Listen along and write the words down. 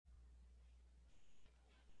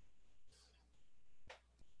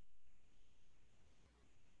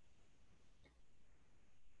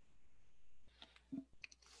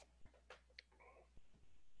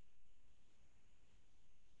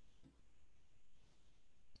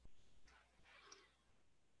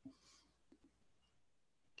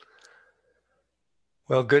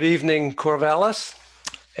Well, good evening, Corvallis,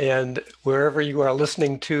 and wherever you are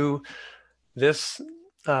listening to this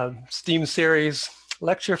STEAM series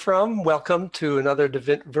lecture from, welcome to another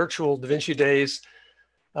virtual Da Vinci Days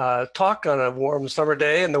talk on a warm summer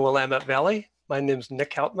day in the Willamette Valley. My name is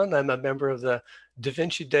Nick Houtman. I'm a member of the Da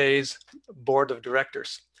Vinci Days Board of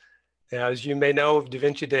Directors. As you may know, Da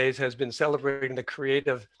Vinci Days has been celebrating the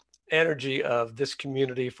creative energy of this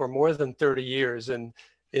community for more than 30 years. And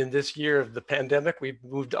in this year of the pandemic, we've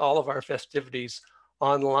moved all of our festivities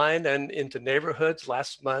online and into neighborhoods.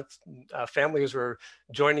 Last month, families were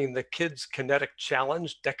joining the Kids Kinetic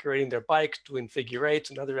Challenge, decorating their bikes, doing figure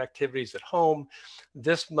eights and other activities at home.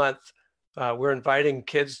 This month, we're inviting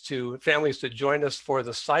families to join us for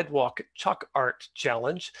the Sidewalk Chalk Art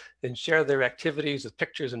Challenge and share their activities with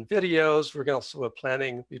pictures and videos. We're also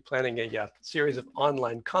be planning a series of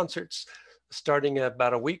online concerts starting in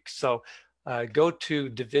about a week. So go to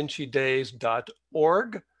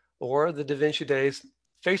davincidays.org or the Da Vinci Days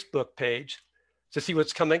Facebook page to see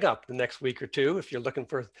what's coming up the next week or two. If you're looking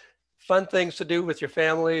for fun things to do with your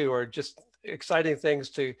family or just exciting things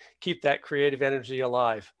to keep that creative energy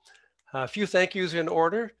alive. A few thank yous in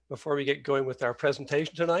order before we get going with our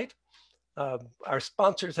presentation tonight. Our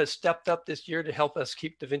sponsors have stepped up this year to help us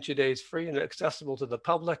keep Da Vinci Days free and accessible to the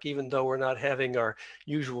public, even though we're not having our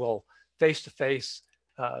usual face-to-face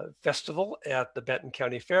festival at the Benton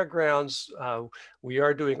County Fairgrounds. We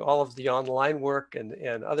are doing all of the online work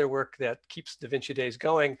and other work that keeps Da Vinci Days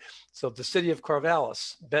going. So the city of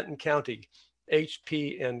Corvallis, Benton County,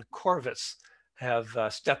 HP, and Corvus have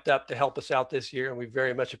stepped up to help us out this year, and we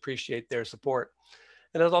very much appreciate their support.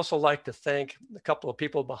 And I'd also like to thank a couple of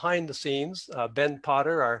people behind the scenes, Ben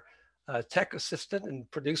Potter, our tech assistant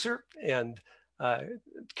and producer, and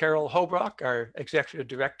Carol Hobrock, our executive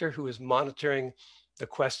director, who is monitoring the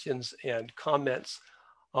questions and comments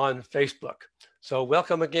on Facebook. So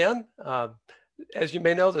welcome again. As you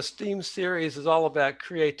may know, the STEAM series is all about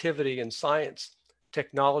creativity in science,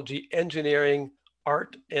 technology, engineering,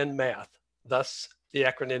 art, and math. Thus, the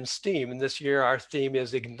acronym STEAM. And this year, our theme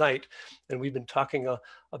is Ignite. And we've been talking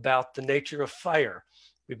about the nature of fire.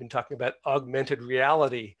 We've been talking about augmented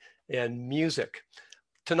reality and music.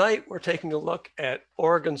 Tonight, we're taking a look at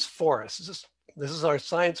Oregon's forests. This is our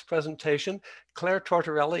science presentation. Claire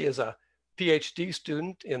Tortorelli is a Ph.D.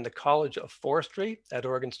 student in the College of Forestry at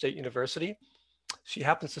Oregon State University. She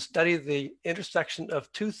happens to study the intersection of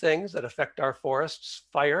two things that affect our forests,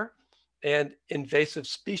 fire and invasive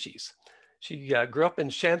species. She grew up in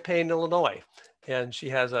Champaign, Illinois, and she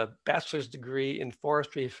has a bachelor's degree in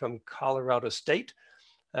forestry from Colorado State.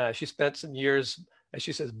 She spent some years, as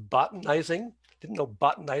she says, botanizing. Didn't know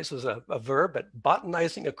botanize was a verb, but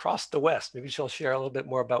botanizing across the West. Maybe she'll share a little bit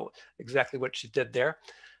more about exactly what she did there.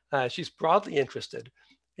 She's broadly interested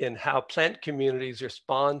in how plant communities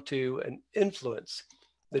respond to and influence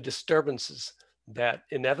the disturbances that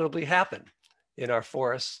inevitably happen in our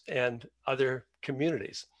forests and other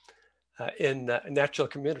communities, in natural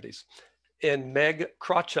communities. In Meg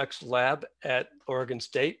Krawchuk's lab at Oregon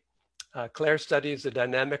State, Claire studies the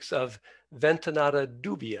dynamics of Ventonata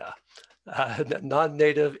dubia,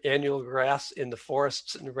 non-native annual grass in the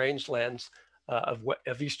forests and rangelands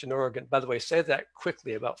of Eastern Oregon. By the way, say that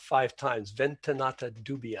quickly about 5 times, Ventonata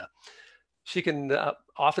dubia. She can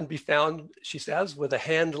often be found, she says, with a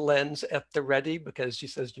hand lens at the ready, because she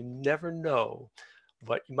says you never know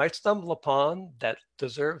what you might stumble upon that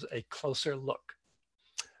deserves a closer look.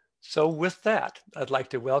 So with that, I'd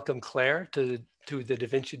like to welcome Claire to the Da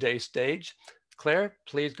Vinci Day stage. Claire,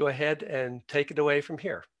 please go ahead and take it away from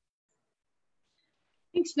here.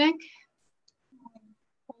 Thanks, Nick.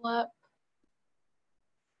 Pull up.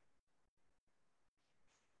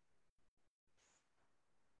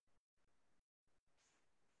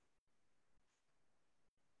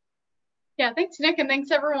 Yeah, thanks, Nick, and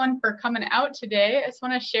thanks everyone for coming out today. I just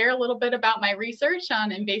want to share a little bit about my research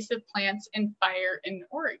on invasive plants and fire in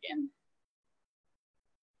Oregon.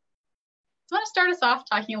 So I want to start us off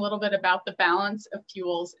talking a little bit about the balance of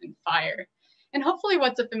fuels and fire, and hopefully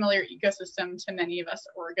what's a familiar ecosystem to many of us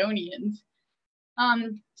Oregonians.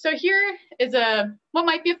 So here is what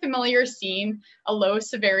might be a familiar scene, a low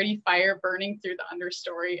severity fire burning through the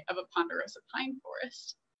understory of a ponderosa pine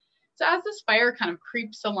forest. So as this fire kind of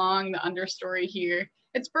creeps along the understory here,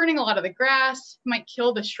 it's burning a lot of the grass, might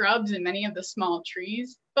kill the shrubs and many of the small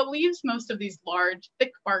trees, but leaves most of these large,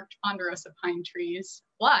 thick-barked ponderosa pine trees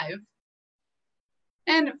alive.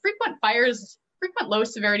 And frequent low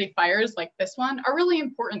severity fires like this one are really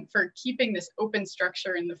important for keeping this open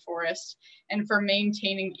structure in the forest and for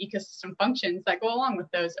maintaining ecosystem functions that go along with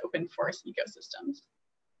those open forest ecosystems.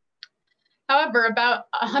 However, about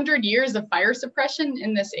 100 years of fire suppression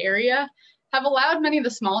in this area have allowed many of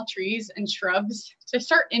the small trees and shrubs to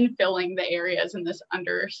start infilling the areas in this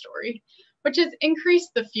understory, which has increased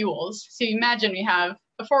the fuels. So you imagine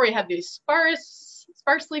before we had these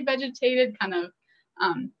sparsely vegetated kind of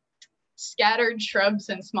scattered shrubs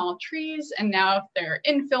and small trees, and now if they're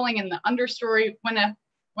infilling in the understory, when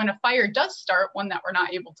a fire does start, one that we're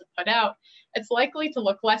not able to put out, it's likely to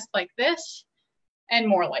look less like this and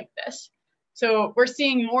more like this. So we're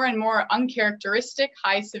seeing more and more uncharacteristic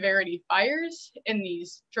high severity fires in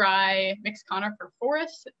these dry mixed conifer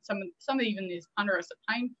forests, some even these ponderosa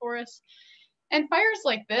pine forests. And fires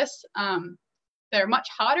like this, they're much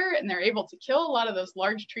hotter and they're able to kill a lot of those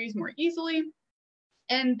large trees more easily.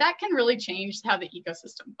 And that can really change how the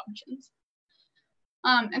ecosystem functions.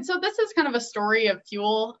 And so this is kind of a story of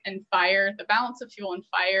fuel and fire, the balance of fuel and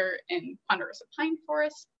fire in ponderosa pine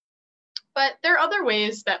forests. But there are other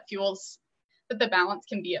ways that the balance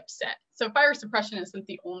can be upset. So fire suppression isn't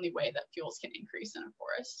the only way that fuels can increase in a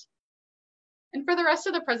forest. And for the rest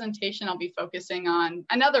of the presentation, I'll be focusing on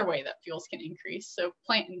another way that fuels can increase, so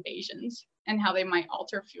plant invasions and how they might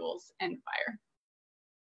alter fuels and fire.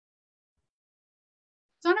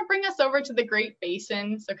 So I'm going to bring us over to the Great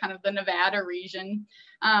Basin, so kind of the Nevada region,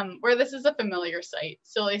 where this is a familiar sight.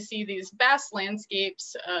 So I see these vast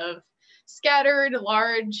landscapes of scattered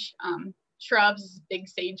large shrubs, big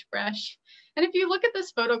sagebrush. And if you look at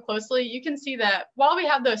this photo closely, you can see that while we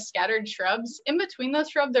have those scattered shrubs, in between those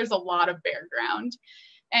shrubs, there's a lot of bare ground.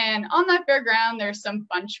 And on that bare ground, there's some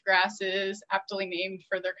bunch grasses, aptly named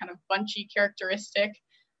for their kind of bunchy characteristic.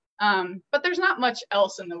 But there's not much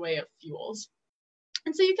else in the way of fuels.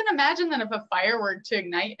 And so you can imagine that if a fire were to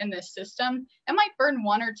ignite in this system, it might burn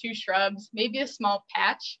one or two shrubs, maybe a small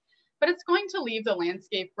patch, but it's going to leave the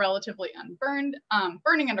landscape relatively unburned,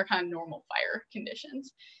 burning under kind of normal fire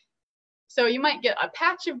conditions. So you might get a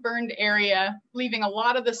patch of burned area, leaving a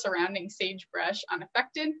lot of the surrounding sagebrush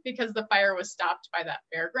unaffected because the fire was stopped by that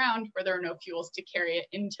bare ground where there are no fuels to carry it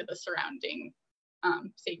into the surrounding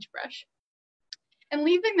sagebrush. And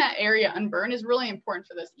leaving that area unburned is really important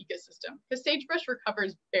for this ecosystem because sagebrush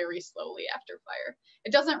recovers very slowly after fire.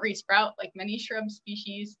 It doesn't resprout like many shrub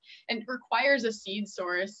species and requires a seed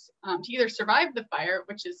source to either survive the fire,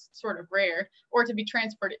 which is sort of rare, or to be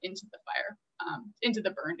transported into the fire, into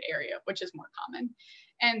the burned area, which is more common.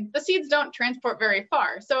 And the seeds don't transport very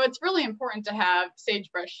far. So it's really important to have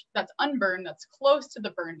sagebrush that's unburned, that's close to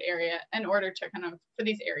the burned area in order to for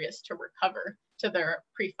these areas to recover to their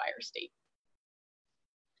pre-fire state.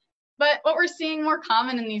 But what we're seeing more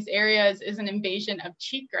common in these areas is an invasion of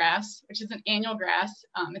cheatgrass, which is an annual grass.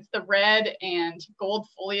 It's the red and gold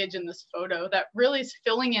foliage in this photo that really is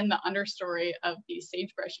filling in the understory of these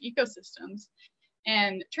sagebrush ecosystems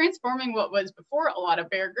and transforming what was before a lot of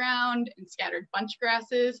bare ground and scattered bunch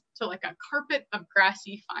grasses to like a carpet of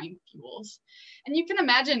grassy fine fuels. And you can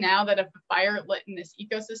imagine now that if a fire lit in this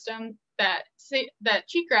ecosystem, that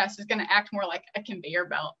cheatgrass is going to act more like a conveyor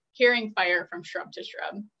belt, carrying fire from shrub to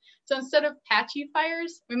shrub. So instead of patchy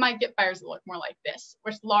fires, we might get fires that look more like this,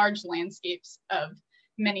 with large landscapes of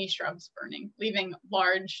many shrubs burning, leaving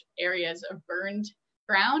large areas of burned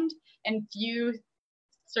ground and few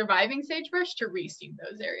surviving sagebrush to reseed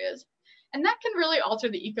those areas. And that can really alter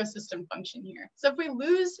the ecosystem function here. So if we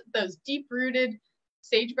lose those deep-rooted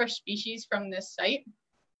sagebrush species from this site,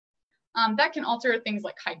 that can alter things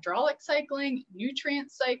like hydraulic cycling,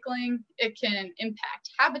 nutrient cycling. It can impact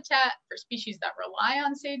habitat for species that rely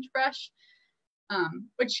on sagebrush,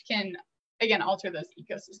 which can, again, alter those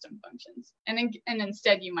ecosystem functions. And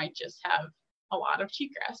instead, you might just have a lot of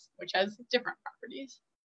cheatgrass, which has different properties.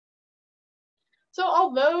 So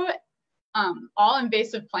although all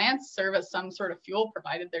invasive plants serve as some sort of fuel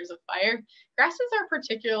provided there's a fire, grasses are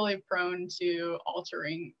particularly prone to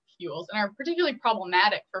altering fuels and are particularly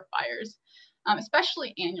problematic for fires,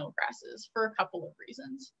 especially annual grasses, for a couple of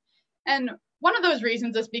reasons. And one of those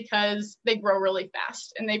reasons is because they grow really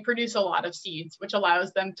fast and they produce a lot of seeds, which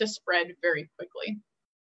allows them to spread very quickly.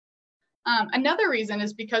 Another reason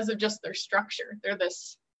is because of just their structure. They're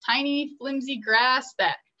this tiny, flimsy grass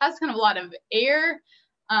that has kind of a lot of air.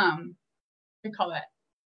 We call that,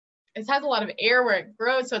 it has a lot of air where it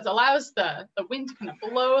grows, so it allows the wind to kind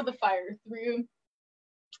of blow the fire through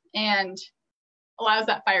and allows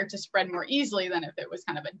that fire to spread more easily than if it was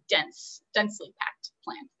kind of a densely packed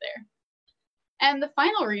plant there. And the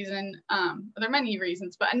final reason, there are many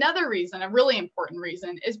reasons, but another reason, a really important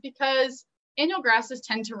reason, is because annual grasses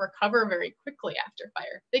tend to recover very quickly after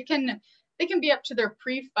fire. They can be up to their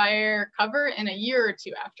pre-fire cover in a year or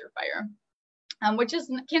two after fire, which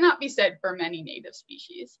cannot be said for many native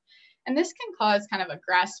species. And this can cause kind of a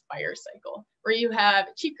grass fire cycle where you have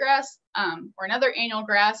cheatgrass or another annual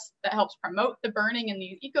grass that helps promote the burning in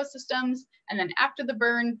these ecosystems. And then after the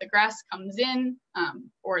burn, the grass comes in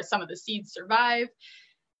or some of the seeds survive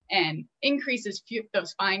and increases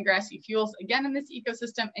those fine grassy fuels again in this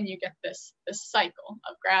ecosystem. And you get this cycle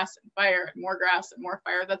of grass and fire and more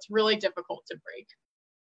fire that's really difficult to break.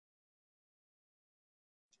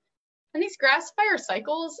 And these grass fire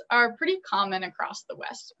cycles are pretty common across the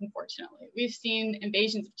West, unfortunately. We've seen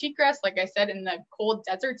invasions of cheatgrass, like I said, in the cold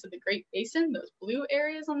deserts of the Great Basin, those blue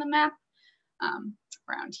areas on the map.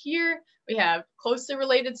 Around here, we have closely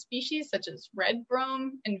related species such as red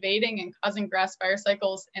brome invading and causing grass fire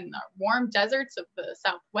cycles in the warm deserts of the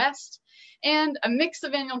Southwest, and a mix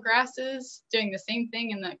of annual grasses doing the same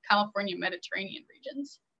thing in the California Mediterranean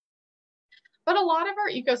regions. But a lot of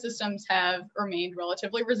our ecosystems have remained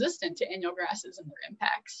relatively resistant to annual grasses and their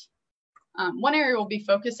impacts. One area we'll be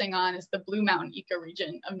focusing on is the Blue Mountain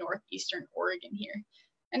ecoregion of northeastern Oregon here.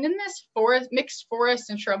 And in this mixed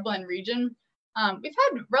forest and shrubland region, we've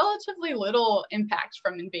had relatively little impact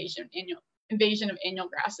from invasion of annual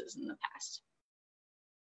grasses in the past.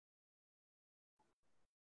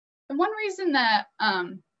 And one reason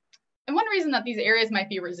that these areas might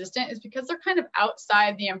be resistant is because they're kind of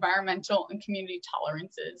outside the environmental and community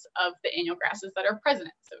tolerances of the annual grasses that are present.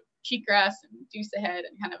 So cheatgrass and deuceahead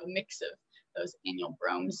and kind of a mix of those annual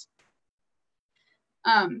bromes.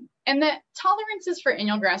 And the tolerances for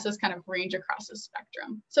annual grasses kind of range across the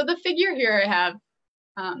spectrum. So the figure here I have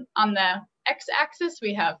on the x-axis,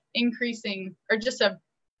 we have increasing or just a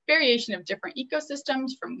variation of different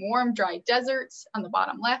ecosystems from warm, dry deserts on the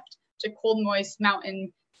bottom left to cold, moist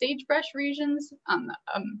mountain sagebrush regions on the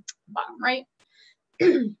bottom right.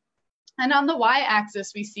 And on the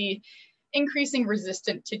y-axis, we see increasing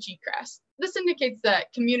resistance to cheatgrass. This indicates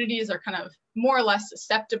that communities are kind of more or less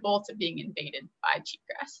susceptible to being invaded by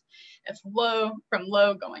cheatgrass, from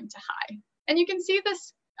low going to high. And you can see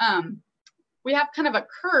this, we have kind of a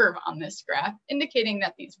curve on this graph indicating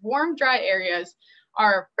that these warm, dry areas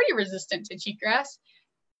are pretty resistant to cheatgrass.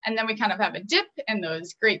 And then we kind of have a dip in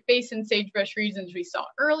those Great Basin sagebrush regions we saw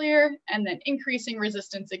earlier, and then increasing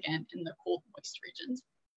resistance again in the cold, moist regions.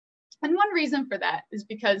 And one reason for that is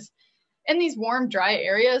because in these warm, dry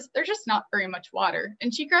areas, there's just not very much water,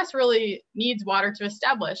 and cheatgrass really needs water to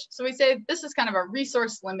establish. So we say this is kind of a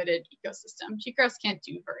resource-limited ecosystem. Cheatgrass can't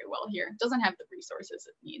do very well here. It doesn't have the resources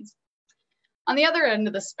it needs. On the other end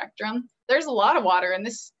of the spectrum, there's a lot of water in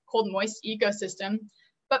this cold, moist ecosystem,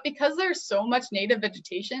 but because there's so much native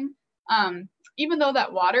vegetation, even though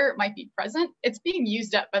that water might be present, it's being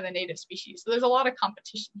used up by the native species. So there's a lot of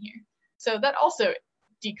competition here. So that also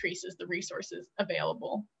decreases the resources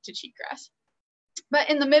available to cheatgrass. But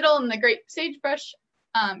in the middle, in the great sagebrush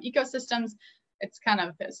ecosystems, it's kind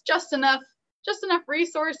of has just enough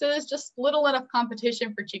resources, just little enough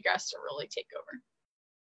competition for cheatgrass to really take over.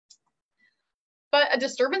 But a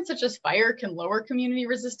disturbance such as fire can lower community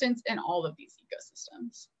resistance in all of these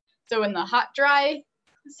ecosystems. So in the hot, dry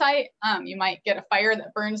site, you might get a fire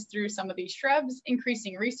that burns through some of these shrubs,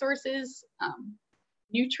 increasing resources,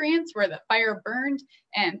 nutrients where the fire burned,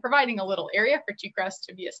 and providing a little area for cheatgrass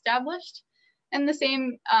to be established. And the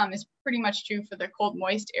same is pretty much true for the cold,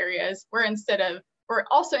 moist areas, where we're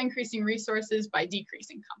also increasing resources by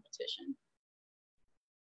decreasing competition.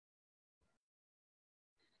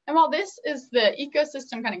 And while this is the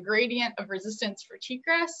ecosystem kind of gradient of resistance for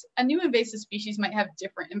cheatgrass, a new invasive species might have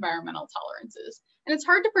different environmental tolerances. And it's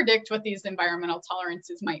hard to predict what these environmental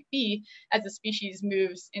tolerances might be as the species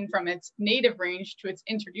moves in from its native range to its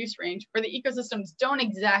introduced range, where the ecosystems don't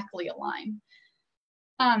exactly align.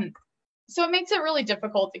 So it makes it really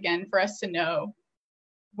difficult, again, for us to know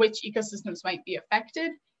which ecosystems might be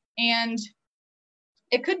affected. And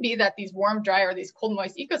it could be that these warm, dry, or these cold,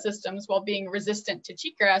 moist ecosystems, while being resistant to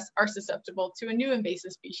cheatgrass, are susceptible to a new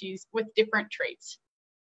invasive species with different traits.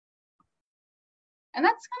 And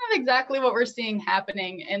that's kind of exactly what we're seeing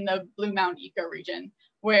happening in the Blue Mountain ecoregion,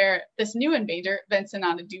 where this new invader,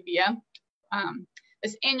 Vencinata dubia,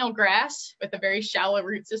 this annual grass with a very shallow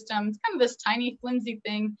root system, it's kind of this tiny, flimsy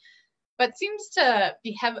thing, but seems to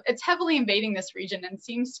be it's heavily invading this region and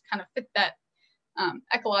seems to kind of fit that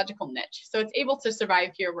ecological niche. So it's able to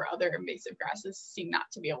survive here where other invasive grasses seem not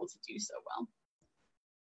to be able to do so well.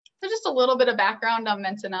 So just a little bit of background on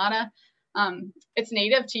Vencinata. It's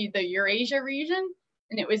native to the Eurasia region,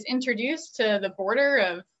 and it was introduced to the border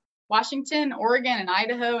of Washington, Oregon, and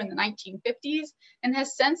Idaho in the 1950s, and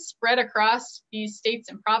has since spread across these states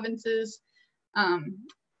and provinces,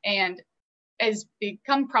 and has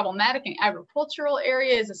become problematic in agricultural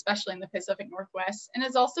areas, especially in the Pacific Northwest, and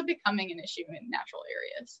is also becoming an issue in natural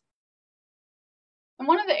areas. And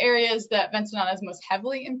one of the areas that Ventonata is most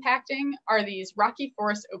heavily impacting are these rocky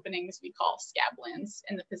forest openings we call scablands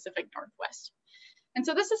in the Pacific Northwest. And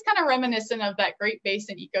so this is kind of reminiscent of that Great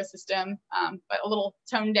Basin ecosystem, but a little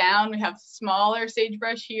toned down. We have smaller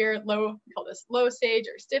sagebrush here, we call this low sage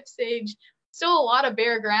or stiff sage. Still a lot of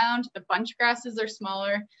bare ground. The bunch grasses are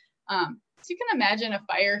smaller. So you can imagine a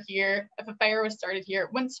fire here. If a fire was started here,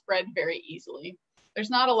 it wouldn't spread very easily. There's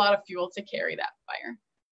not a lot of fuel to carry that fire.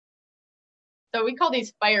 So we call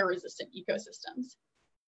these fire-resistant ecosystems.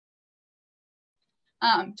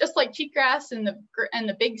 Just like cheatgrass and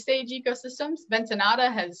the big sage ecosystems, Ventonata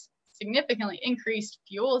has significantly increased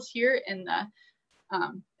fuels here in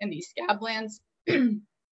these scablands,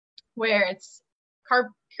 where it's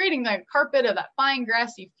creating the carpet of that fine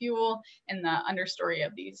grassy fuel in the understory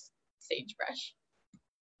of these sagebrush.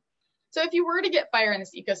 So if you were to get fire in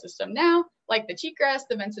this ecosystem now, like the cheatgrass,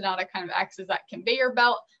 the Ventonata kind of acts as that conveyor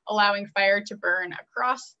belt, allowing fire to burn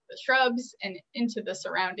across the shrubs and into the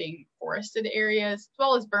surrounding forested areas, as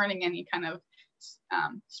well as burning any kind of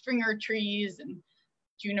stringer trees and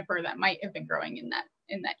juniper that might have been growing in that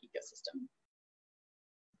ecosystem.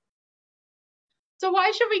 So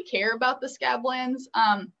why should we care about the scablands?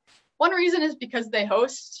 One reason is because they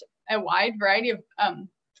host a wide variety of,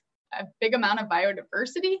 a big amount of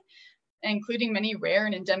biodiversity, including many rare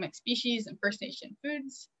and endemic species and First Nation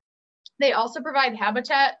foods. They also provide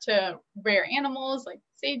habitat to rare animals like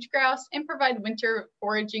sage grouse and provide winter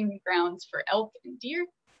foraging grounds for elk and deer.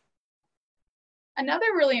 Another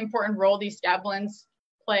really important role these scablands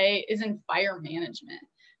play is in fire management.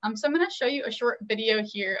 So I'm going to show you a short video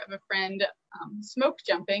here of a friend smoke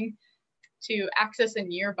jumping to access a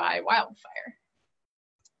nearby wildfire.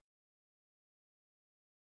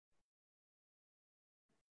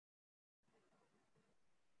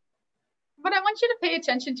 What I want you to pay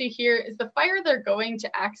attention to here is the fire they're going to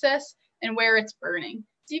access and where it's burning.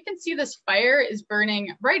 So you can see this fire is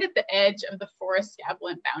burning right at the edge of the forest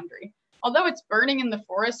scabland boundary. Although it's burning in the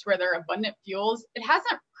forest where there are abundant fuels, it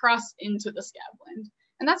hasn't crossed into the scabland.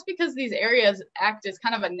 And that's because these areas act as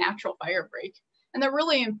kind of a natural fire break. And they're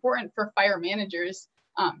really important for fire managers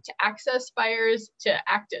to access fires, to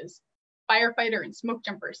act as firefighter and smoke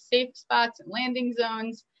jumper safe spots and landing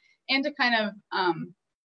zones, and to kind of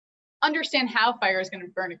understand how fire is going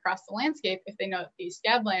to burn across the landscape if they know that these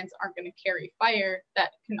scablands aren't going to carry fire that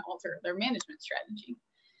can alter their management strategy.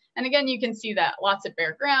 And again, you can see that lots of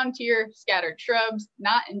bare ground here, scattered shrubs,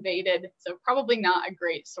 not invaded, so probably not a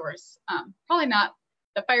great source.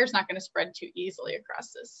 The fire's not going to spread too easily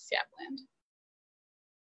across this scabland.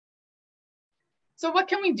 So what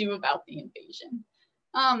can we do about the invasion?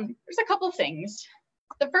 There's a couple things.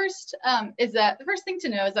 The first thing to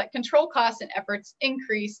know is that control costs and efforts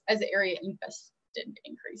increase as the area infested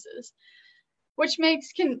increases, which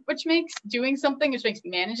makes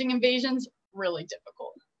managing invasions really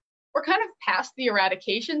difficult. We're kind of past the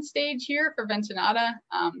eradication stage here for Ventonata.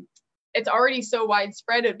 It's already so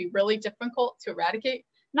widespread, it'd be really difficult to eradicate.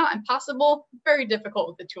 Not impossible, very difficult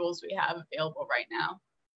with the tools we have available right now.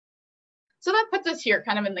 So that puts us here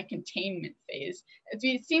kind of in the containment phase.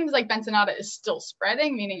 It seems like Ventonata is still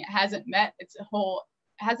spreading, meaning it hasn't met its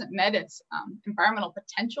environmental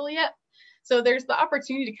potential yet. So there's the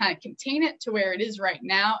opportunity to kind of contain it to where it is right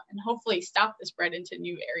now and hopefully stop the spread into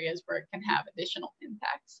new areas where it can have additional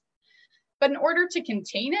impacts. But in order to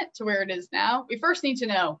contain it to where it is now, we first need to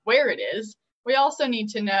know where it is. We also need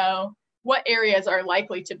to know what areas are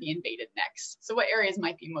likely to be invaded next. So what areas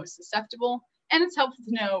might be most susceptible, and it's helpful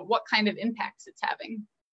to know what kind of impacts it's having.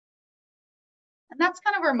 And that's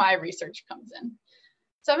kind of where my research comes in.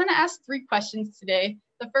 So I'm going to ask 3 questions today.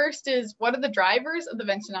 The first is, what are the drivers of the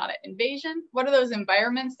Ventonata invasion? What are those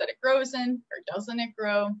environments that it grows in, or doesn't it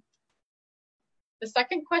grow? The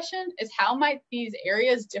second question is, how might these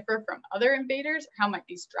areas differ from other invaders? How might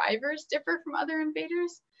these drivers differ from other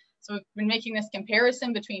invaders? So we've been making this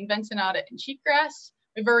comparison between Ventonata and cheatgrass.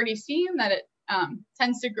 We've already seen that it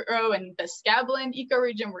tends to grow in the scabland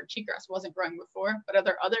ecoregion where cheatgrass wasn't growing before, but are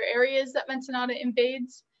there other areas that Ventonata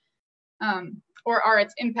invades? Or are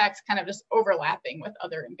its impacts kind of just overlapping with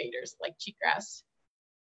other invaders like cheatgrass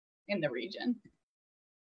in the region?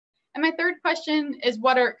 And my third question is,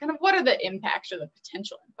 what are the impacts or the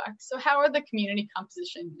potential impacts? So how are the community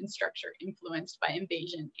composition and structure influenced by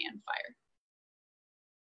invasion and fire?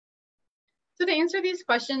 So to answer these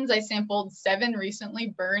questions, I sampled 7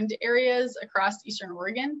 recently burned areas across Eastern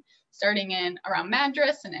Oregon, starting in around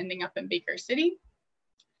Madras and ending up in Baker City.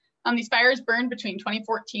 These fires burned between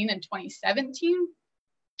 2014 and 2017.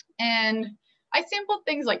 And I sampled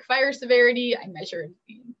things like fire severity. I measured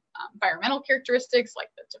the environmental characteristics like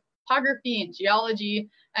the topography and geology.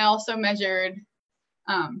 I also measured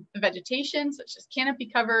the vegetation, such as canopy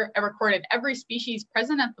cover. I recorded every species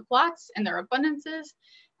present at the plots and their abundances,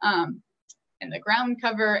 and the ground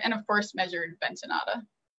cover, and of course measured Bentonata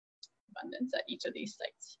abundance at each of these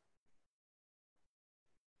sites.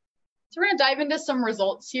 So we're going to dive into some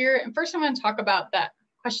results here. And first I'm going to talk about that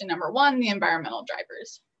question number 1, the environmental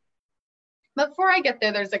drivers. But before I get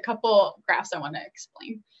there, there's a couple graphs I want to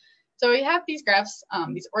explain. So we have these graphs,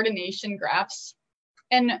 these ordination graphs,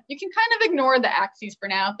 and you can kind of ignore the axes for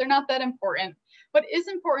now. They're not that important. What is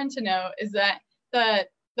important to know is that the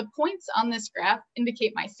points on this graph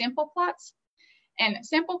indicate my sample plots, and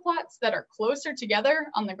sample plots that are closer together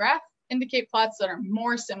on the graph indicate plots that are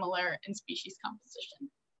more similar in species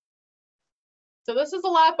composition. So this is a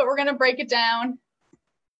lot, but we're going to break it down.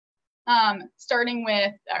 Starting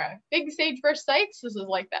with our big sagebrush sites. This is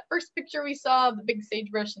like that first picture we saw, the big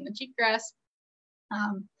sagebrush and the cheatgrass.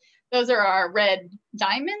 Those are our red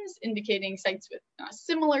diamonds, indicating sites with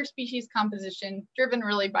similar species composition, driven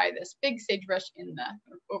really by this big sagebrush in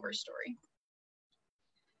the overstory.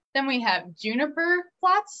 Then we have juniper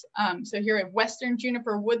plots. So here we have western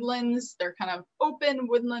juniper woodlands. They're kind of open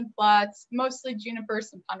woodland plots, mostly juniper,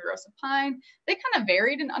 some ponderosa pine. They kind of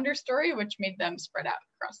varied in understory, which made them spread out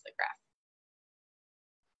across the graph.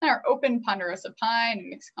 And our open ponderosa pine and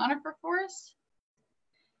mixed conifer forests.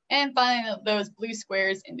 And finally, those blue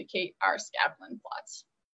squares indicate our scabland plots.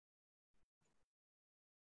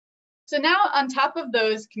 So now on top of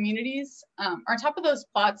those communities, on top of those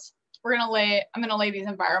plots, I'm gonna lay these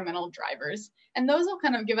environmental drivers, and those will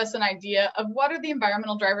kind of give us an idea of what are the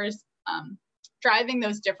environmental drivers driving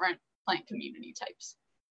those different plant community types.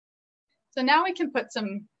 So now we can put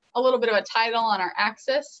a little bit of a title on our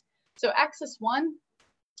axis. So axis 1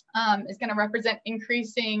 is gonna represent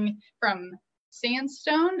increasing from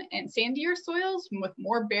sandstone and sandier soils with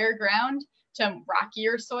more bare ground to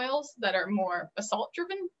rockier soils that are more basalt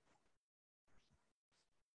driven.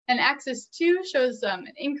 And axis 2 shows an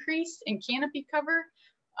increase in canopy cover,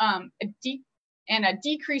 and a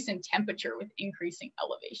decrease in temperature with increasing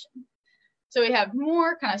elevation. So we have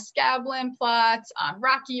more kind of scabland plots on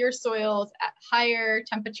rockier soils at higher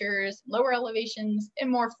temperatures, lower elevations, and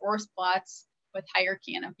more forest plots with higher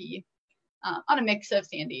canopy on a mix of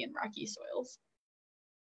sandy and rocky soils.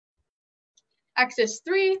 Axis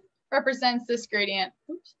 3 represents this gradient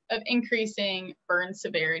of increasing burn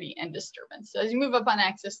severity and disturbance. So as you move up on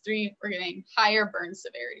axis 3, we're getting higher burn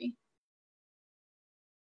severity.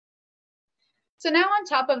 So now on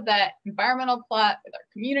top of that environmental plot with our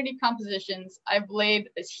community compositions, I've laid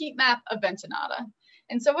this heat map of Bentonata.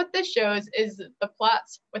 And so what this shows is the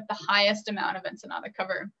plots with the highest amount of Bentonata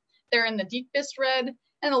cover. They're in the deepest red,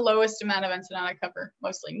 and the lowest amount of Bentonata cover,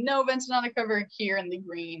 mostly no Bentonata cover, here in the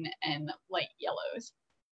green and light yellows.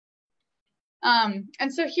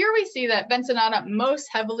 And so here we see that Bentonata most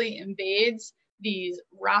heavily invades these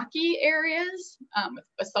rocky areas with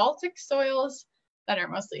basaltic soils that are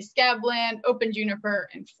mostly scabland, open juniper,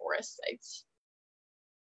 and forest sites.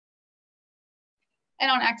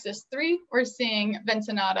 And on axis 3, we're seeing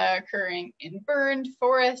Bentonata occurring in burned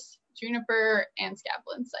forest, juniper, and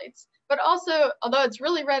scabland sites. But also, although it's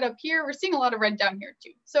really red up here, we're seeing a lot of red down here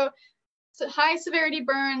too. So high severity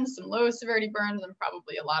burns, some low severity burns, and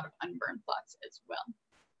probably a lot of unburned plots as well.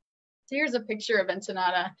 So here's a picture of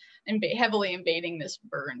Bentonata heavily invading this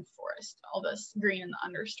burned forest. All this green in the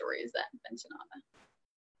understory is that Bentonata.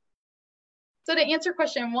 So to answer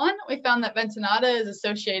question 1, we found that Bentonata is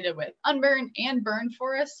associated with unburned and burned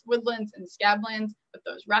forests, woodlands, and scablands with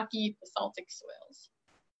those rocky basaltic soils.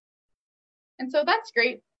 And so that's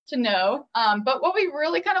great to know, but what we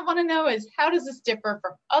really kind of want to know is how does this differ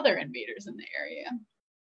from other invaders in the area?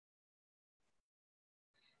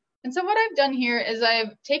 And so what I've done here is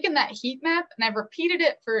I've taken that heat map and I've repeated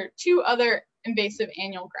it for 2 other invasive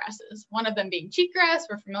annual grasses, one of them being cheatgrass,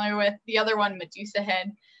 we're familiar with, the other one Medusa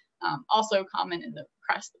head, also common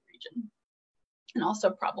across the region and also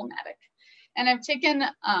problematic. And I've taken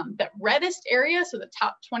the reddest area, so the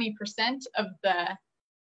top 20% of the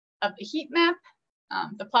heat map,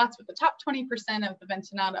 the plots with the top 20% of the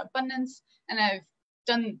Bentonata abundance, and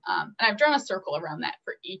I've drawn a circle around that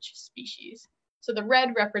for each species. So the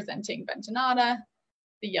red representing Bentonata,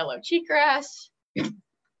 the yellow cheatgrass,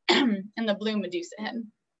 and the blue Medusa head.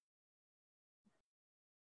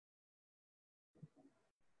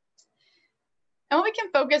 And what we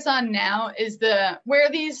can focus on now is where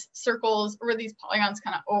these circles, where these polygons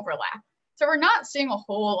kind of overlap. So we're not seeing a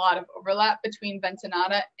whole lot of overlap between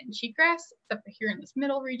Bentonata and cheatgrass, except for here in this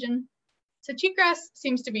middle region. So cheatgrass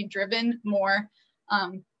seems to be driven more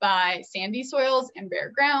by sandy soils and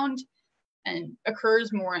bare ground and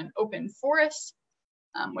occurs more in open forests.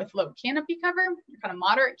 with low canopy cover, kind of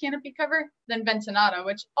moderate canopy cover, than Ventonata,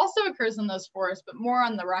 which also occurs in those forests, but more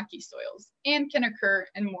on the rocky soils and can occur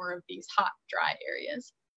in more of these hot, dry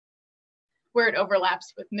areas where it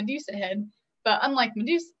overlaps with Medusa head. But unlike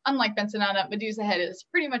Ventonata, Medusa head is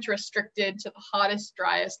pretty much restricted to the hottest,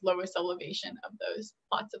 driest, lowest elevation of those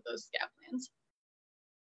plots of those scablands.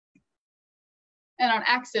 And on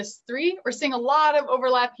axis 3, we're seeing a lot of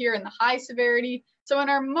overlap here in the high severity. So in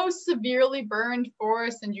our most severely burned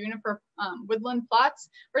forest and juniper woodland plots,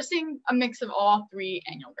 we're seeing a mix of all 3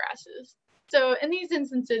 annual grasses. So in these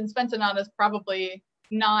instances, Ventonata is probably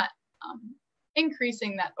not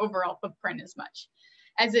increasing that overall footprint as much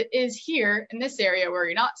as it is here in this area where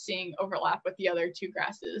you're not seeing overlap with the other 2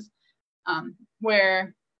 grasses,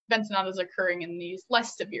 where Ventonata is occurring in these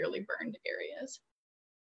less severely burned areas.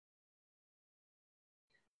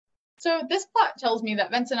 So this plot tells me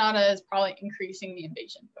that Ventonata is probably increasing the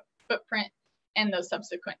invasion footprint and those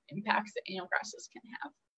subsequent impacts that annual grasses can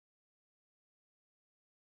have.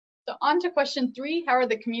 So on to question 3, how are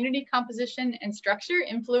the community composition and structure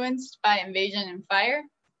influenced by invasion and fire?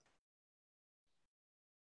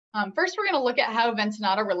 First, we're going to look at how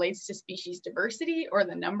Ventonata relates to species diversity, or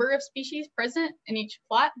the number of species present in each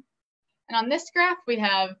plot. And on this graph, we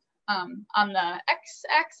have on the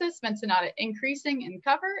x-axis, Ventonata increasing in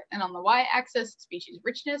cover, and on the y-axis, species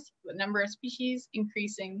richness, the number of species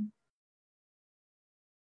increasing.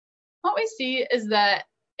 What we see is that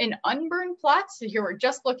in unburned plots, so here we're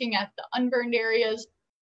just looking at the unburned areas,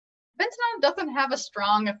 Ventonata doesn't have a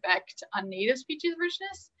strong effect on native species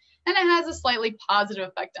richness, and it has a slightly positive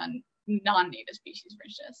effect on non-native species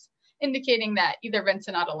richness, indicating that either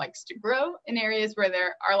Ventonata likes to grow in areas where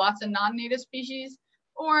there are lots of non-native species,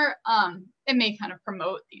 or it may kind of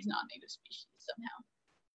promote these non-native species somehow.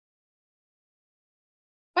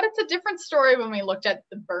 But it's a different story when we looked at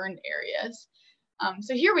the burned areas.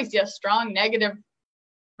 So here we see a strong negative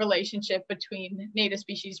relationship between native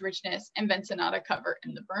species richness and Ventonata cover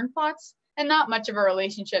in the burn plots, and not much of a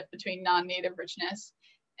relationship between non-native richness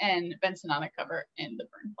and Ventonata cover in the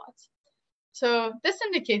burn plots. So this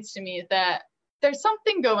indicates to me that there's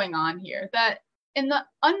something going on here, that in the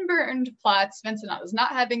unburned plots, Ventonata is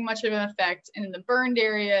not having much of an effect, and in the burned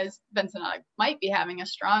areas, Ventonata might be having a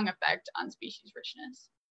strong effect on species richness.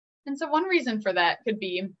 And so one reason for that could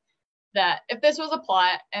be that if this was a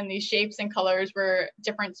plot and these shapes and colors were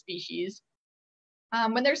different species,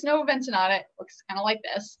 when there's no Ventonata, it looks kind of like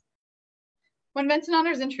this. When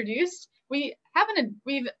Ventonata is introduced, we've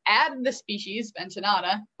added the species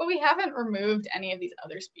Ventonata, but we haven't removed any of these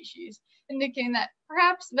other species, indicating that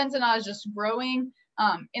perhaps Ventonata is just growing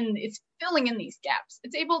and it's filling in these gaps.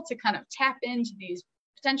 It's able to kind of tap into these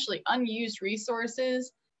potentially unused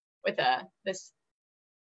resources with a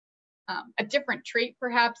different trait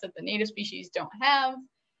perhaps that the native species don't have,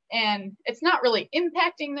 and it's not really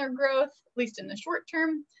impacting their growth, at least in the short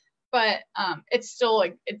term, but it's still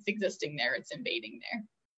like it's existing there, it's invading there.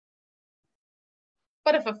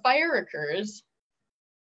 But if a fire occurs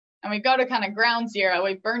and we go to kind of ground zero,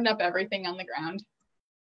 we've burned up everything on the ground,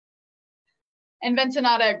 and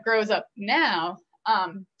Ventonata grows up now,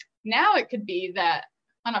 now it could be that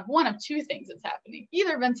kind of one of 2 things that's happening.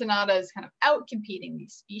 Either Ventonata is kind of out-competing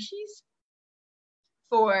these species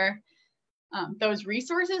for those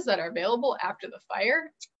resources that are available after the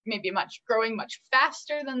fire, maybe growing much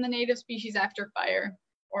faster than the native species after fire,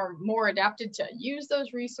 or more adapted to use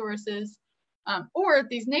those resources, or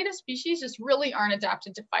these native species just really aren't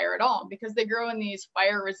adapted to fire at all because they grow in these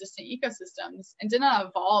fire-resistant ecosystems and did not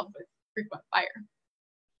evolve with frequent fire.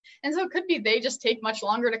 And so it could be they just take much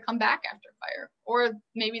longer to come back after fire, or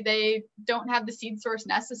maybe they don't have the seed source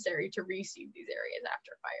necessary to reseed these areas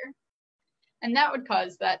after fire. And that would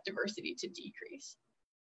cause that diversity to decrease.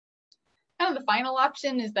 Kind of the final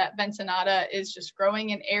option is that Ventonata is just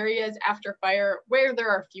growing in areas after fire where there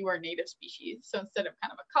are fewer native species. So instead of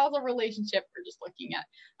kind of a causal relationship, we're just looking at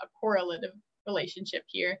a correlative relationship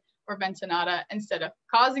here, where Ventonata, instead of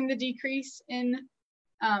causing the decrease in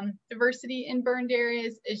diversity in burned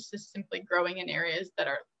areas, is just simply growing in areas that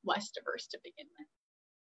are less diverse to begin with.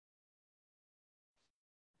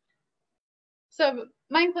 So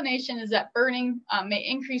my inclination is that burning may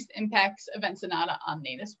increase the impacts of Ventonata on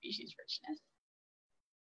native species richness.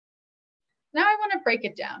 Now I want to break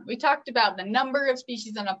it down. We talked about the number of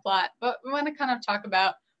species on a plot, but we want to kind of talk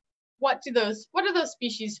about what are those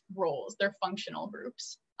species roles, their functional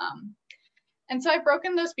groups. And so I've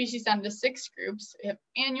broken those species down into 6 groups. We have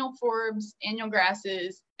annual forbs, annual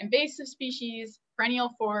grasses, invasive species,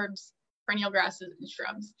 perennial forbs, perennial grasses, and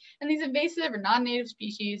shrubs. And these invasive or non-native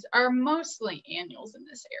species are mostly annuals in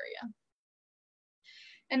this area.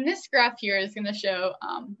 And this graph here is going to show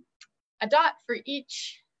a dot for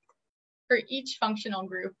each functional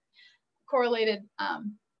group correlated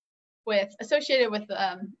associated with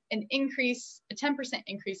an increase, a 10%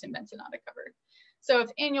 increase in bentonata cover. So if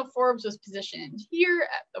annual forbs was positioned here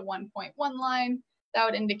at the 1.1 line, that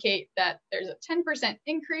would indicate that there's a 10%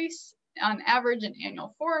 increase on average in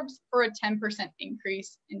annual forbs for a 10%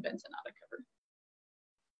 increase in bentonata cover.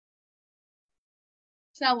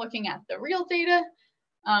 So now looking at the real data,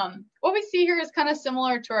 what we see here is kind of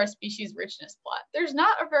similar to our species richness plot. There's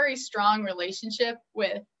not a very strong relationship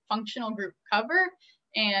with functional group cover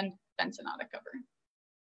and bentonata cover.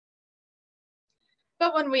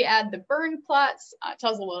 But when we add the burn plots, it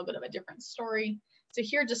tells a little bit of a different story. So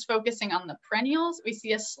here, just focusing on the perennials, we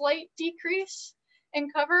see a slight decrease in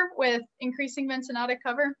cover with increasing bentonata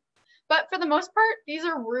cover. But for the most part, these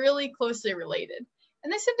are really closely related.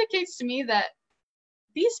 And this indicates to me that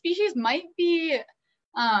these species might be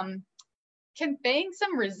conveying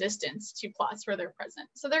some resistance to plots where they're present.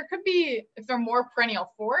 So there could be, if there are more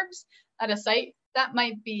perennial forbs at a site, that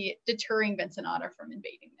might be deterring bentonata from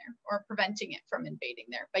invading there or preventing it from invading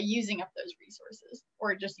there by using up those resources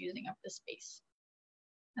or just using up the space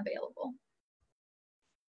available.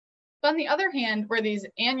 But on the other hand, where these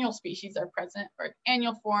annual species are present, or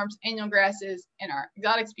annual forbs, annual grasses, and our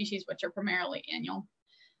exotic species, which are primarily annual,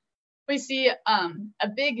 we see a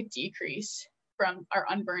big decrease from our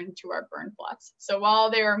unburned to our burn plots. So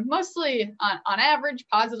while they are mostly on average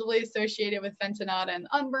positively associated with bentonata and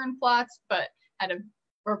unburned plots, but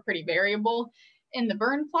were pretty variable, in the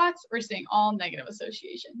burn plots, we're seeing all negative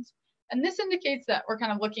associations. And this indicates that we're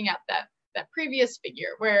kind of looking at that previous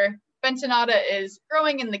figure where bentonata is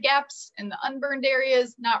growing in the gaps in the unburned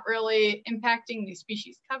areas, not really impacting the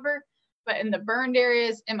species cover, but in the burned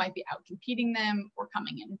areas, it might be outcompeting them or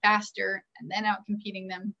coming in faster and then outcompeting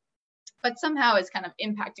them, but somehow it's kind of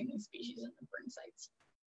impacting these species in the burn sites.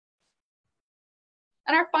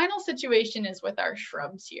 And our final situation is with our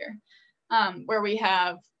shrubs here, where we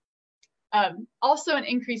have also an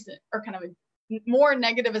increase or kind of a more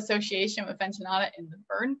negative association with bentonata in the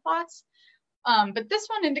burn plots. But this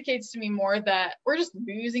one indicates to me more that we're just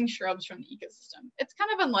losing shrubs from the ecosystem. It's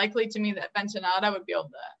kind of unlikely to me that bentonata would be able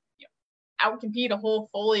to outcompete a whole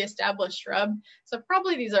fully established shrub. So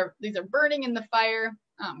probably these are burning in the fire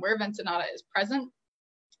where bentonata is present,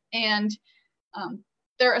 and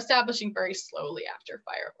they're establishing very slowly after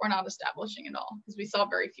fire, or not establishing at all, because we saw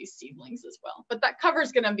very few seedlings as well. But that cover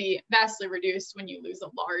is going to be vastly reduced when you lose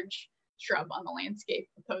a large shrub on the landscape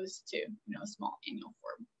opposed to a small annual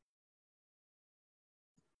forb.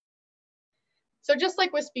 So just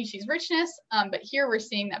like with species richness, but here we're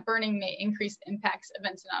seeing that burning may increase the impacts of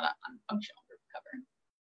bentonata on functional group cover.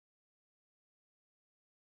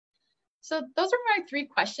 So those are my 3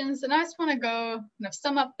 questions, and I just want to go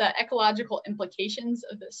sum up the ecological implications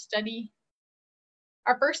of this study.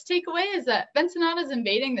 Our first takeaway is that bentonata is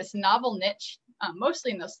invading this novel niche,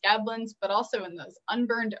 mostly in those scablands, but also in those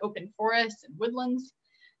unburned open forests and woodlands,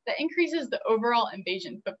 that increases the overall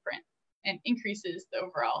invasion footprint and increases the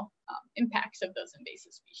overall impacts of those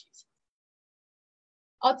invasive species.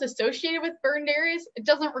 While it's associated with burned areas, it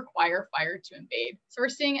doesn't require fire to invade. So we're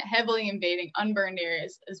seeing it heavily invading unburned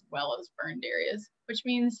areas as well as burned areas, which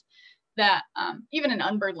means that even an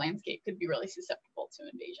unburned landscape could be really susceptible to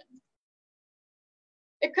invasion.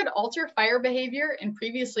 It could alter fire behavior in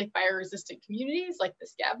previously fire-resistant communities like the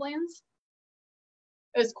scablands.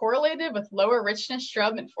 It was correlated with lower richness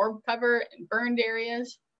shrub and forb cover in burned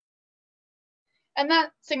areas. And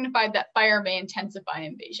that signified that fire may intensify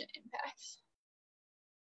invasion impacts.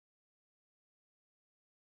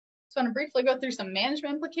 So I want to briefly go through some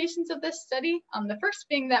management implications of this study. The first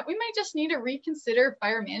being that we might just need to reconsider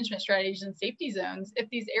fire management strategies and safety zones if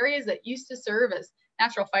these areas that used to serve as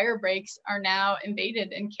natural fire breaks are now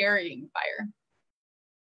invaded and carrying fire.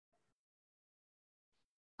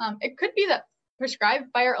 It could be that prescribed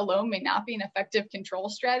fire alone may not be an effective control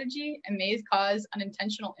strategy and may cause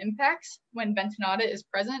unintentional impacts when bentonata is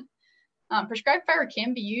present. Prescribed fire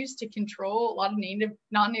can be used to control a lot of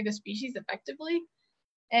non-native species effectively.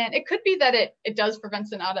 And it could be that it does for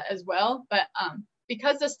bentonata as well, but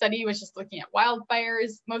because the study was just looking at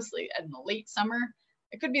wildfires, mostly in the late summer,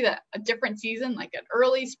 it could be that a different season, like an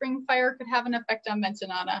early spring fire, could have an effect on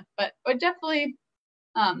bentonata. But would definitely,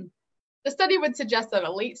 the study would suggest that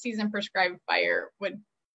a late season prescribed fire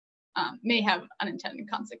may have unintended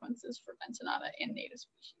consequences for bentonata and native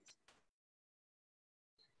species.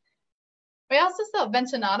 We also saw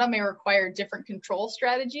bentonata may require different control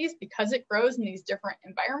strategies because it grows in these different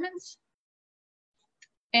environments.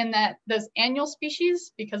 and that those annual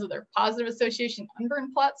species, because of their positive association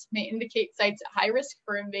unburned plots, may indicate sites at high risk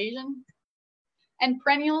for invasion. And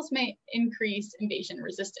perennials may increase invasion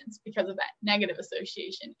resistance because of that negative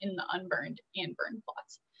association in the unburned and burned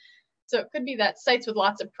plots. So it could be that sites with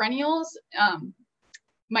lots of perennials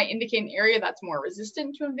might indicate an area that's more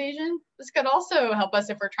resistant to invasion. This could also help us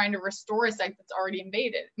if we're trying to restore a site that's already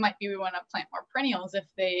invaded. It might be we want to plant more perennials if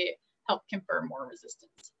they help confer more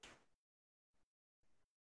resistance.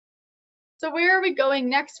 So where are we going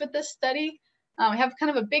next with this study? We have kind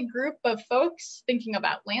of a big group of folks thinking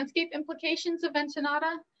about landscape implications of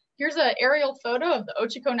Ventonata. Here's an aerial photo of the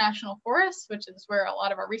Ochiko National Forest, which is where a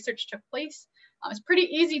lot of our research took place. It's pretty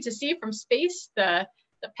easy to see from space the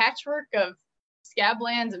patchwork of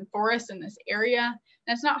scablands and forests in this area.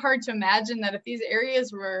 And it's not hard to imagine that if these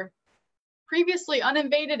areas were previously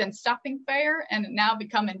uninvaded and stopping fire and now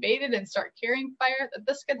become invaded and start carrying fire, that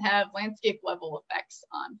this could have landscape level effects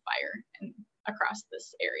on fire and across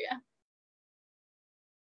this area.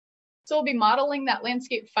 So we'll be modeling that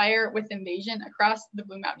landscape fire with invasion across the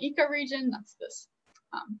Blue Mountain ecoregion. That's this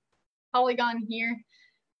polygon here.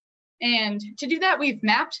 And to do that, we've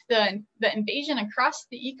mapped the invasion across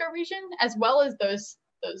the ecoregion, as well as those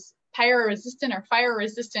pyro-resistant or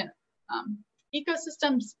fire-resistant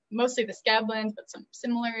ecosystems, mostly the scablands, but some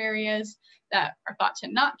similar areas that are thought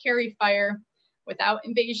to not carry fire without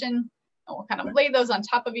invasion. And we'll kind of lay those on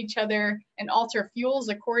top of each other and alter fuels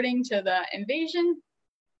according to the invasion,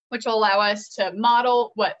 which will allow us to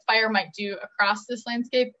model what fire might do across this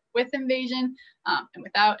landscape with invasion and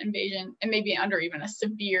without invasion, and maybe under even a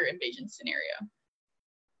severe invasion scenario.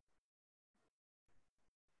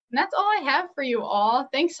 And that's all I have for you all.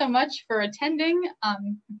 Thanks so much for attending,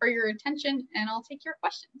 for your attention, and I'll take your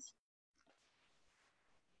questions.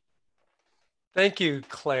 Thank you,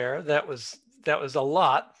 Claire. That was a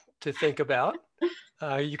lot to think about.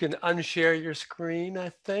 You can unshare your screen, I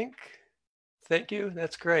think. Thank you.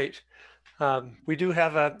 That's great. We do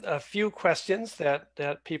have a few questions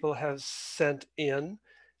that people have sent in,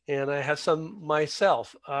 and I have some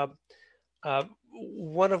myself.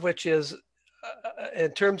 One of which is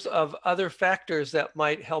in terms of other factors that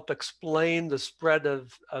might help explain the spread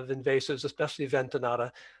of invasives, especially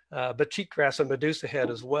Ventonata, but cheatgrass and medusa head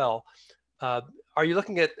as well. Are you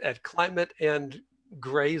looking at climate and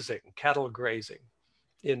grazing, cattle grazing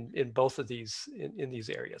in both of these, in these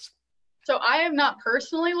areas? So I am not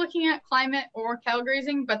personally looking at climate or cattle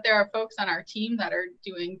grazing, but there are folks on our team that are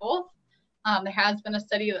doing both. There has been a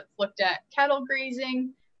study that's looked at cattle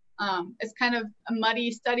grazing. It's kind of a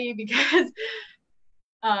muddy study because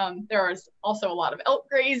there is also a lot of elk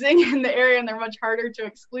grazing in the area and they're much harder to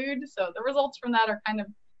exclude. So the results from that are kind of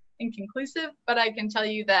inconclusive, but I can tell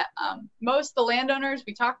you that most of the landowners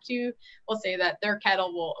we talk to will say that their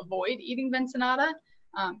cattle will avoid eating Ventonata.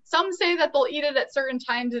 Some say that they'll eat it at certain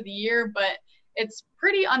times of the year, but it's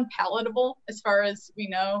pretty unpalatable as far as we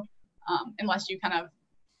know, unless you kind of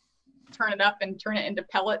turn it up and turn it into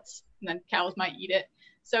pellets, and then cows might eat it.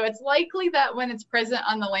 So it's likely that when it's present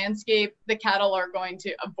on the landscape, the cattle are going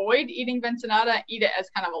to avoid eating Ventonata, eat it as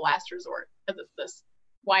kind of a last resort, because it's this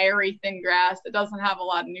wiry, thin grass that doesn't have a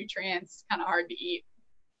lot of nutrients, kind of hard to eat.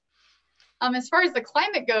 As far as the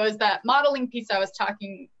climate goes, that modeling piece I was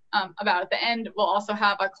talking about at the end will also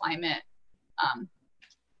have a climate,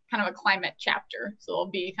 kind of a climate chapter. So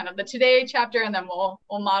it'll be kind of the today chapter, and then we'll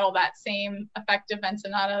model that same effect of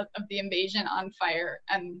Ventonata of the invasion on fire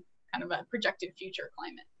and kind of a projected future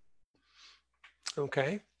climate.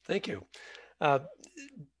 Okay, thank you.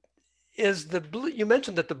 You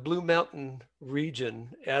mentioned that the Blue Mountain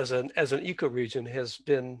region as an ecoregion has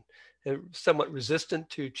been somewhat resistant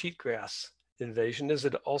to cheatgrass invasion. Is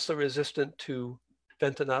it also resistant to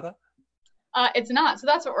Ventonata? It's not. So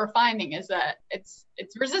that's what we're finding, is that it's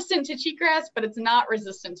resistant to cheatgrass, but it's not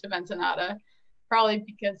resistant to Ventonata. Probably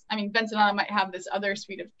because, I mean, Ventonata might have this other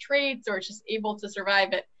suite of traits, or it's just able to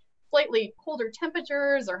survive at slightly colder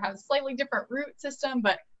temperatures or have a slightly different root system,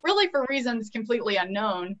 but really for reasons completely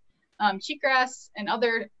unknown. Cheatgrass and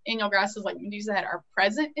other annual grasses like medusa head are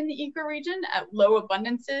present in the ecoregion at low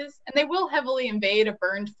abundances, and they will heavily invade a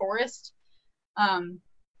burned forest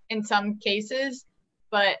in some cases,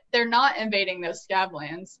 but they're not invading those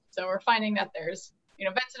scablands. So we're finding that there's,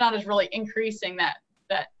 Ventonata is really increasing that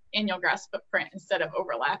annual grass footprint instead of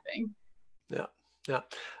overlapping. Yeah.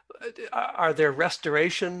 Are there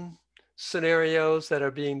restoration scenarios that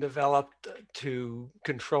are being developed to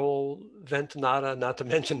control Ventonata, not to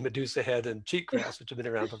mention medusa head and cheatgrass, which have been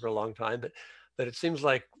around for a long time, but it seems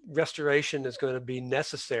like restoration is going to be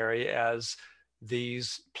necessary as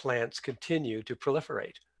these plants continue to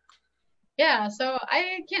proliferate. Yeah, so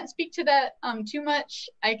I can't speak to that too much.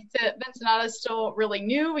 I could say that Ventonata is still really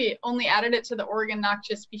new. We only added it to the Oregon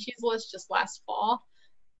noxious species list just last fall.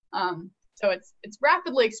 So it's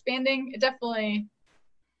rapidly expanding. It definitely,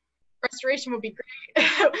 restoration would be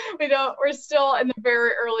great. We're still in the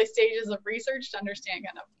very early stages of research to understand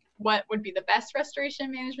kind of what would be the best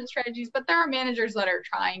restoration management strategies, but there are managers that are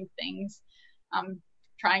trying things,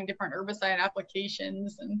 trying different herbicide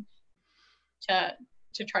applications and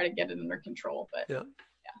to try to get it under control, but Yeah.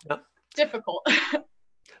 yeah. Difficult.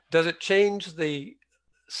 Does it change the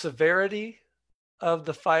severity of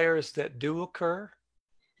the fires that do occur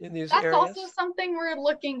in these That's areas? also something we're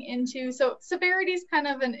looking into. So severity is kind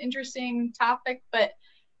of an interesting topic, but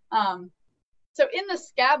so in the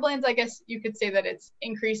scablands, I guess you could say that it's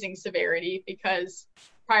increasing severity because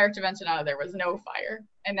prior to Ventonata, there was no fire,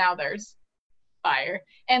 and now there's fire,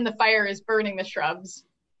 and the fire is burning the shrubs,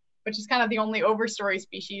 which is kind of the only overstory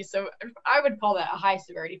species. So I would call that a high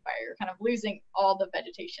severity fire. You're kind of losing all the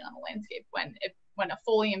vegetation on the landscape when a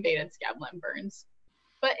fully invaded scabland burns.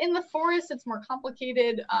 But in the forest, it's more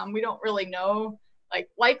complicated. We don't really know. Like,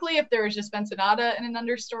 likely if there was just Ventonata in an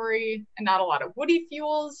understory and not a lot of woody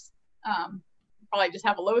fuels, probably just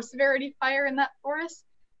have a low severity fire in that forest.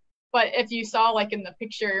 But if you saw, like in the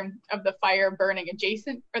picture of the fire burning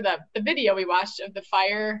adjacent, or the video we watched of the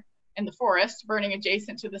fire in the forest burning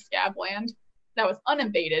adjacent to the scabland that was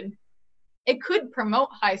uninvaded, it could promote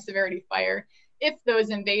high severity fire if those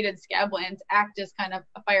invaded scablands act as kind of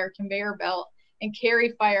a fire conveyor belt and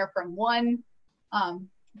carry fire from one,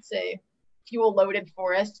 let's say, fuel loaded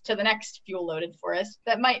forest to the next fuel loaded forest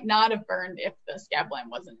that might not have burned if the scabland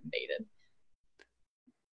wasn't invaded.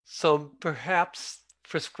 So perhaps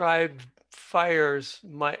prescribed fires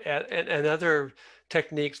might, and other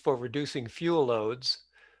techniques for reducing fuel loads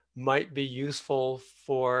might be useful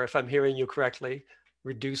for, if I'm hearing you correctly,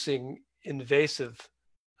 reducing invasive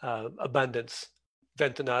abundance,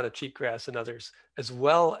 Ventonata, cheatgrass, and others, as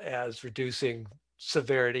well as reducing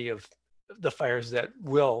severity of the fires that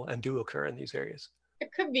will and do occur in these areas.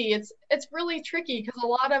 It could be. It's really tricky because a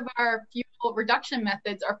lot of our fuel reduction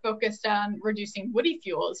methods are focused on reducing woody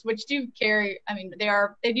fuels, which do carry, I mean,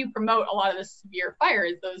 they do promote a lot of the severe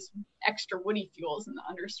fires, those extra woody fuels in the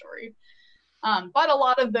understory. But a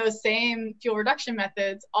lot of those same fuel reduction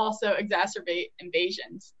methods also exacerbate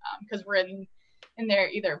invasions because we're in there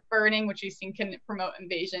either burning, which we've seen can promote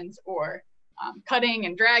invasions, or cutting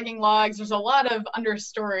and dragging logs. There's a lot of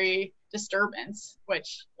understory disturbance,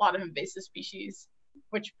 which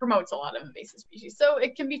promotes a lot of invasive species. So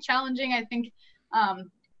it can be challenging, I think,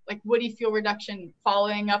 like woody fuel reduction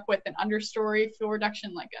following up with an understory fuel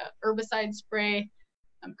reduction, like a herbicide spray,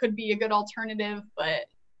 could be a good alternative, but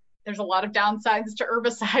there's a lot of downsides to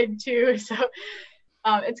herbicide too. So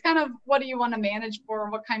it's kind of, what do you want to manage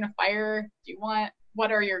for? What kind of fire do you want?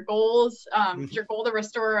 What are your goals? Is your goal to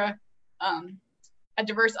restore a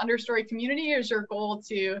diverse understory community, or is your goal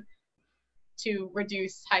to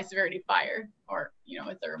reduce high severity fire, or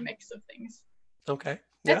is there a mix of things? Okay.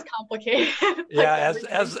 Yeah. It's complicated. Yeah,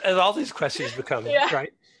 as all these questions become, yeah.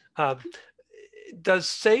 Right. Does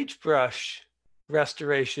sagebrush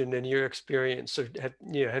restoration, in your experience, or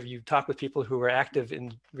have you talked with people who are active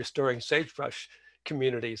in restoring sagebrush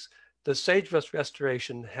communities? Does sagebrush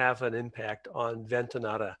restoration have an impact on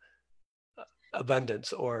Ventonata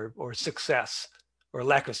abundance or success or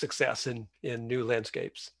lack of success in new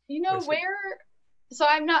landscapes? So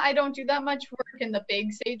I don't do that much work in the big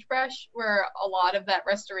sagebrush where a lot of that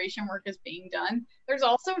restoration work is being done. There's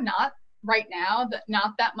also not right now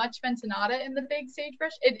not that much Ventonata in the big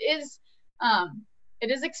sagebrush. It is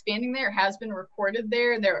expanding there. It has been reported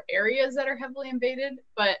there. There are areas that are heavily invaded,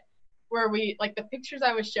 but where like the pictures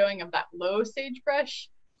I was showing of that low sagebrush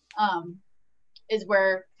is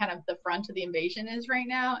where kind of the front of the invasion is right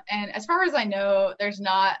now. And as far as I know,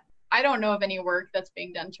 I don't know of any work that's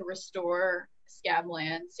being done to restore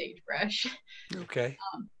scabland sagebrush. Okay.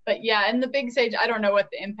 But yeah, in the big sage, I don't know what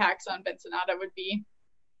the impacts on Ventonata would be.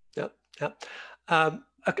 Yep.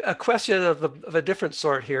 A question of a different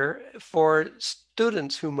sort here for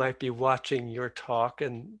students who might be watching your talk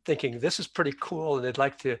and thinking this is pretty cool and they'd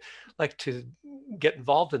like to get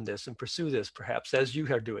involved in this and pursue this, perhaps as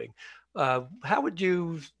you are doing. How would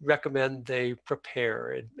you recommend they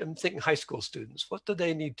prepare? I'm thinking high school students. What do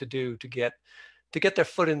they need to do to get their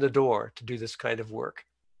foot in the door to do this kind of work?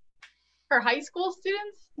 For high school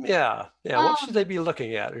students? Yeah. What should they be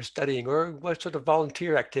looking at or studying, or what sort of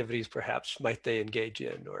volunteer activities perhaps might they engage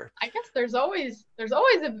in? Or I guess there's always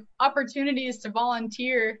opportunities to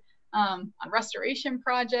volunteer on restoration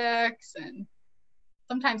projects and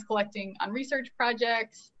sometimes collecting on research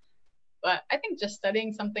projects. But I think just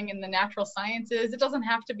studying something in the natural sciences, it doesn't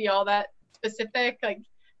have to be all that specific. Like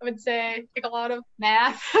I would say take a lot of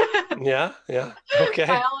math, Yeah, yeah. Okay.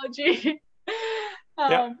 biology.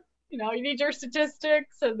 Yeah. You know, you need your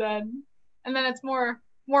statistics, and then it's more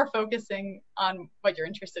focusing on what you're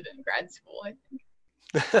interested in grad school, I think.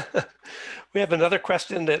 We have another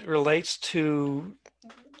question that relates to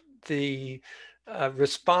the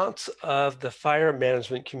response of the fire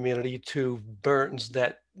management community to burns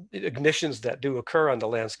ignitions that do occur on the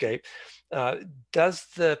landscape. Does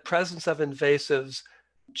the presence of invasives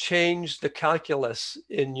change the calculus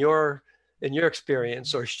in your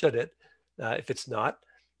experience, or should it, if it's not,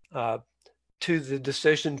 to the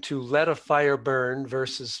decision to let a fire burn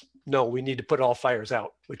versus no, we need to put all fires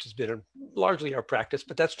out, which has been largely our practice,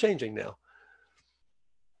 but that's changing now.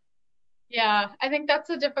 Yeah, I think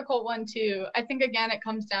that's a difficult one too. I think again, it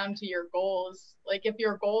comes down to your goals. Like if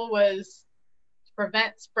your goal was to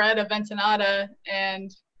prevent spread of ventinata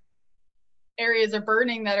and areas are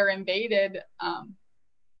burning that are invaded,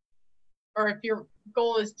 or if your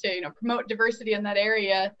goal is to, you know, promote diversity in that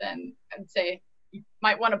area, then I'd say you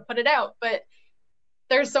might want to put it out. But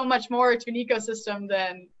there's so much more to an ecosystem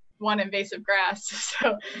than one invasive grass.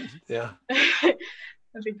 So yeah, I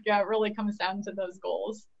think it really comes down to those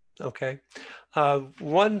goals. Okay.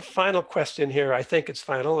 One final question here. I think it's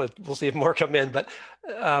final. We'll see if more come in, but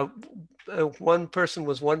one person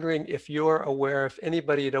was wondering if you're aware if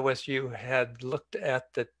anybody at OSU had looked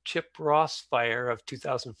at the Chip Ross fire of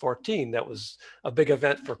 2014. That was a big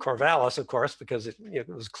event for Corvallis, of course, because it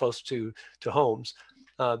was close to homes.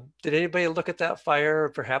 Did anybody look at that fire,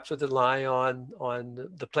 perhaps with an eye on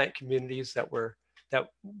the plant communities that were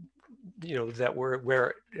where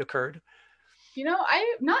it occurred? You know, I'm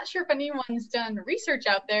not sure if anyone's done research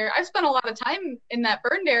out there. I've spent a lot of time in that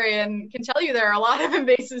burned area and can tell you there are a lot of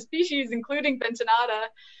invasive species, including ventinata,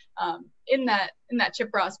 in that Chip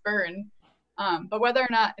Ross burn. But whether or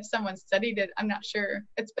not if someone studied it, I'm not sure.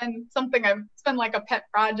 It's been like a pet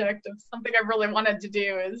project of something I've really wanted to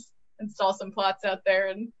do, is install some plots out there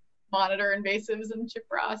and monitor invasives in Chip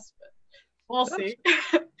Ross. But we'll see.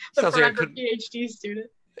 The forever PhD student.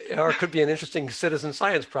 Or it could be an interesting citizen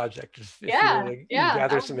science project if you really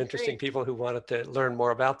gather some interesting people who wanted to learn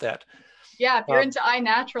more about that. Yeah, if you're into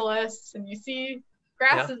iNaturalists and you see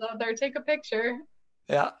grasses out there, take a picture.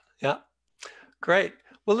 Yeah, great.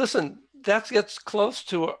 Well, listen, that gets close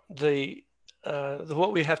to the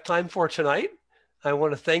what we have time for tonight. I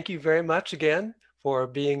want to thank you very much again for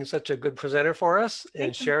being such a good presenter for us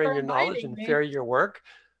and sharing your knowledge and sharing your work.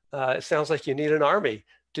 It sounds like you need an army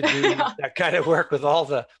to do that kind of work with all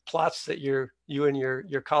the plots that you and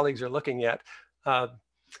your colleagues are looking at.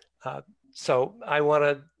 So I want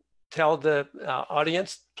to tell the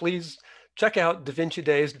audience, please check out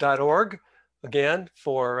davincidays.org again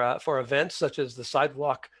for events such as the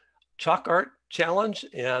Sidewalk Chalk Art Challenge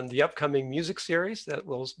and the upcoming music series that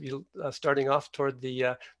will be starting off toward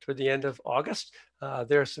the end of August.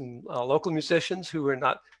 There are some local musicians who are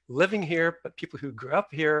not living here, but people who grew up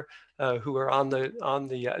here who are on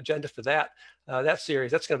the agenda for that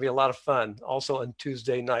series. That's going to be a lot of fun. Also on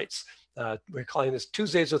Tuesday nights, we're calling this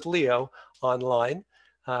Tuesdays with Leo online.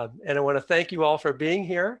 And I want to thank you all for being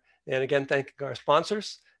here. And again, thank our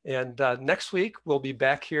sponsors. And next week we'll be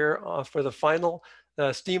back here for the final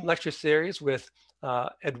STEAM lecture series with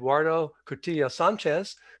Eduardo Cortilla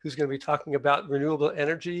Sanchez, who's going to be talking about renewable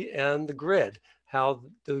energy and the grid, how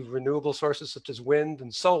the renewable sources such as wind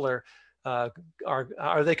and solar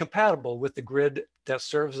are they compatible with the grid that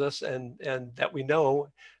serves us and that we know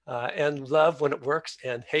and love when it works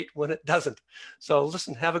and hate when it doesn't. So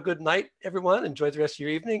listen, have a good night, everyone. Enjoy the rest of your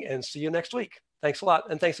evening and see you next week. Thanks a lot.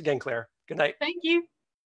 And thanks again, Claire. Good night. Thank you.